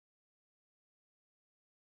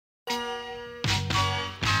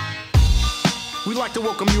We'd like to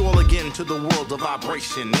welcome you all again to the world of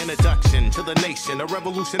vibration. Introduction to the nation, a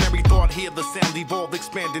revolutionary thought here. The sound evolved,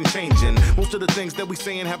 expanding, changing. Most of the things that we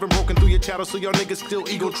saying haven't broken through your chatter, so y'all niggas still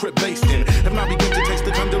ego trip based in. Have not begun to taste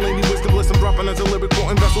the Kundalini wisdom bliss I'm dropping as a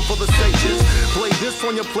lyrical vessel for the sages. Play this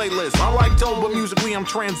on your playlist. I like dope, but musically I'm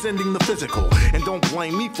transcending the physical. And don't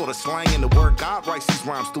blame me for the slang and the word. God writes these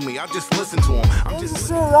rhymes through me. I just listen to them. This is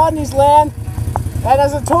Sir Rodney's land, and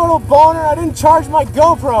as a total boner, I didn't charge my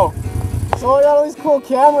GoPro. So I got all these cool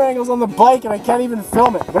camera angles on the bike and I can't even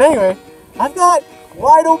film it. But anyway, I've got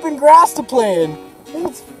wide open grass to play in. And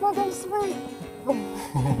it's fucking sweet.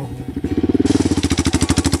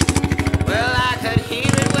 Well, I could hear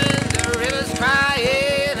it when the river's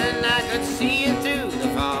crying, and I could see it through the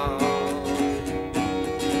fog.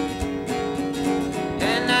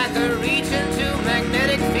 And I could reach into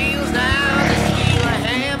magnetic fields now to steal a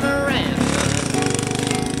hammer and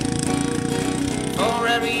for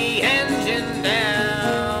every engine down.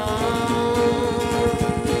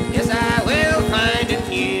 Yes, I will find it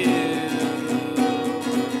new.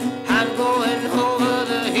 I'm going over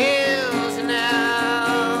the hills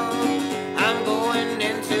now. I'm going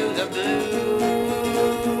into the blue.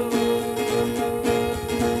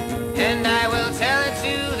 And I will tell it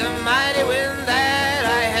to the mighty wind that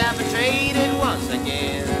I have betrayed it once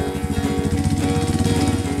again.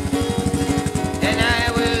 And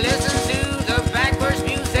I will listen to the backwards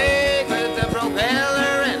music with the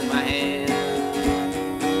propeller in my hand.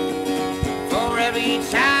 For every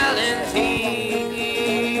child in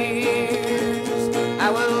tears, I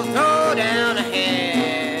will throw down a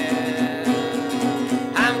hand.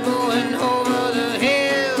 I'm going over the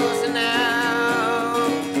hills now.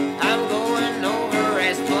 I'm going over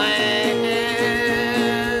as planned.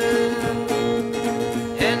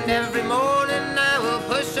 And every morning I will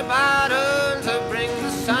push a button to bring the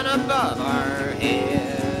sun above our head.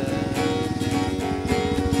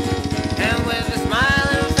 And with a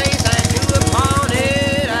smiling face I do upon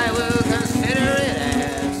it, I will consider it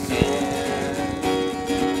as sin.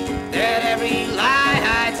 That every lie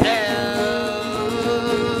I tell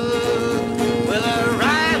will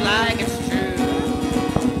arrive like it's true.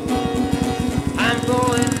 I'm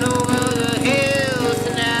going over the hills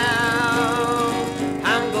now.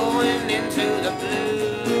 I'm going into the blue.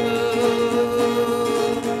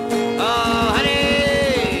 Oh, honey.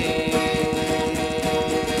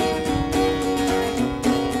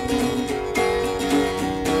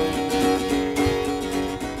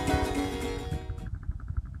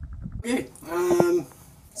 Okay,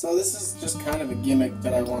 so this is just kind of a gimmick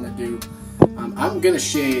that I want to do. I'm going to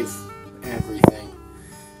shave everything,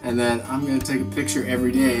 and then I'm going to take a picture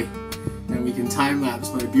every day, and we can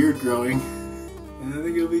time-lapse my beard growing, and I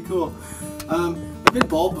think it'll be cool. I've been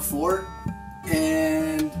bald before,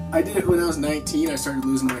 and I did it when I was 19. I started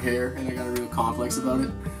losing my hair, and I got a real complex about it,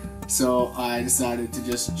 so I decided to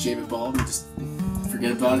just shave it bald and just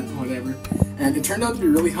forget about it, whatever. And it turned out to be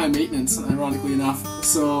really high maintenance, ironically enough,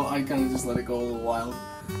 so I kind of just let it go a little while.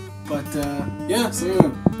 But yeah, so I'm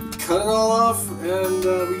gonna cut it all off, and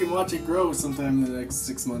we can watch it grow sometime in the next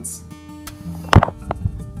 6 months.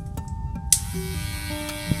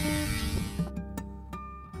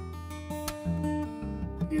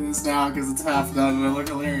 Do this now because it's half done and I look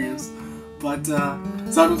hilarious. But so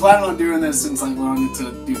I've been planning on doing this since I wanted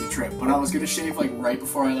to do the trip. But I was gonna shave like right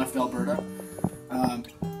before I left Alberta.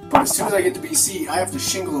 But as soon as I get to BC, I have to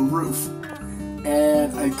shingle a roof.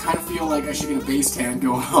 And I kind of feel like I should get a base tan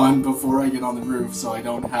going on before I get on the roof, so I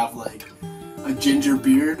don't have like a ginger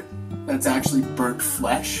beard that's actually burnt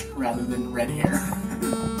flesh rather than red hair.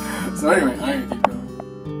 So anyway, I'm gonna keep going.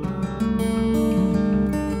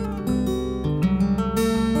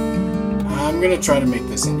 I'm gonna try to make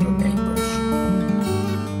this into a paintbrush.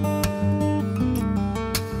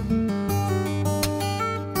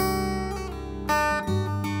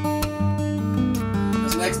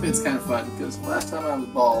 Next bit's kind of fun because last time I was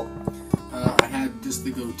bald, I had just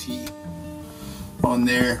the goatee on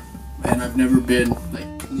there, and I've never been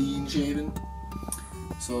like clean shaven.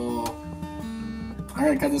 So I'm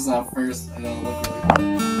gonna cut this off first, and it'll look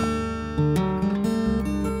really fun.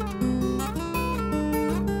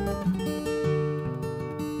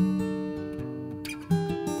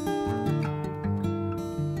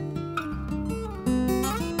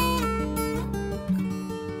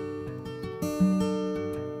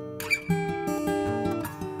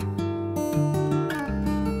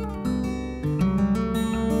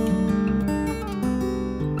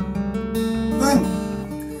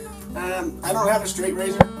 I don't have a straight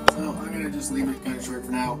razor, so I'm going to just leave it kind of short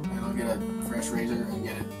for now, and I'll get a fresh razor and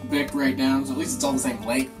get it bicked right down, so at least it's all the same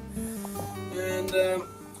length. And,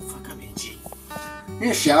 fuck, I'm itchy. I'm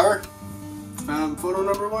going to shower, Photo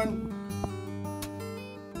number 1.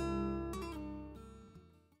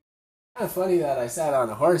 Kind of funny that I sat on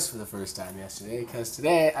a horse for the first time yesterday, because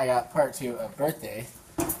today I got part 2 of birthday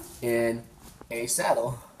in a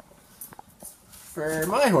saddle for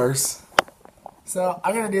my horse. So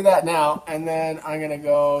I'm going to do that now, and then I'm going to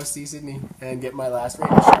go see Sydney and get my last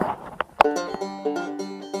radio shot.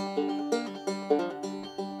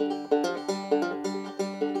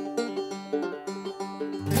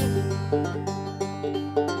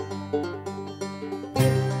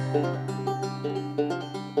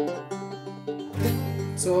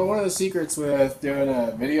 So one of the secrets with doing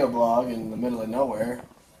a video blog in the middle of nowhere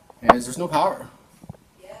is there's no power.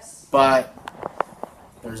 Yes. But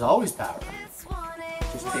there's always power. It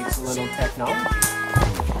just takes a little technology.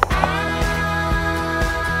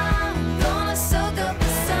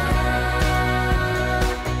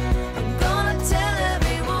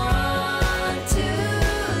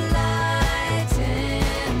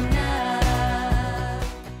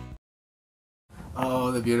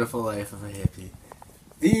 Oh, the beautiful life of a hippie.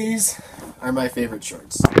 These are my favorite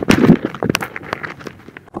shorts.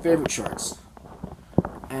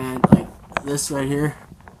 And like this right here,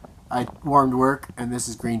 I warmed work, and this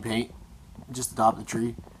is green paint, just atop the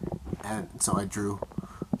tree, and so I drew.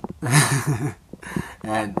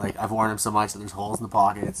 And like I've worn them so much that there's holes in the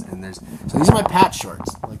pockets, and so these are my patch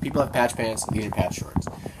shorts. Like people have patch pants, these are patch shorts.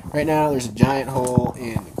 Right now there's a giant hole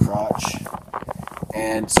in the crotch,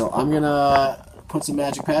 and so I'm gonna put some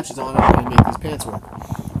magic patches on it and make these pants work.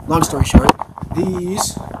 Long story short,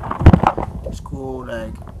 these cool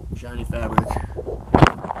like shiny fabric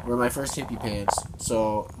were my first hippie pants.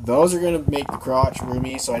 So those are gonna make the crotch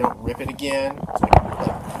roomy so I don't rip it again. So I can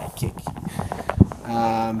like kick.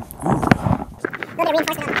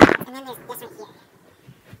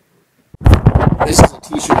 This is a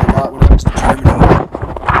t-shirt I got when I was in Germany,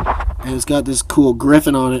 and it's got this cool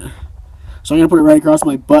griffin on it. So I'm going to put it right across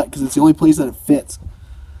my butt because it's the only place that it fits.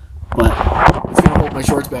 But it's going to hold my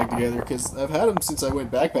shorts back together because I've had them since I went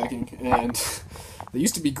backpacking, and they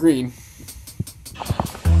used to be green.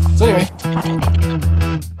 So anyway.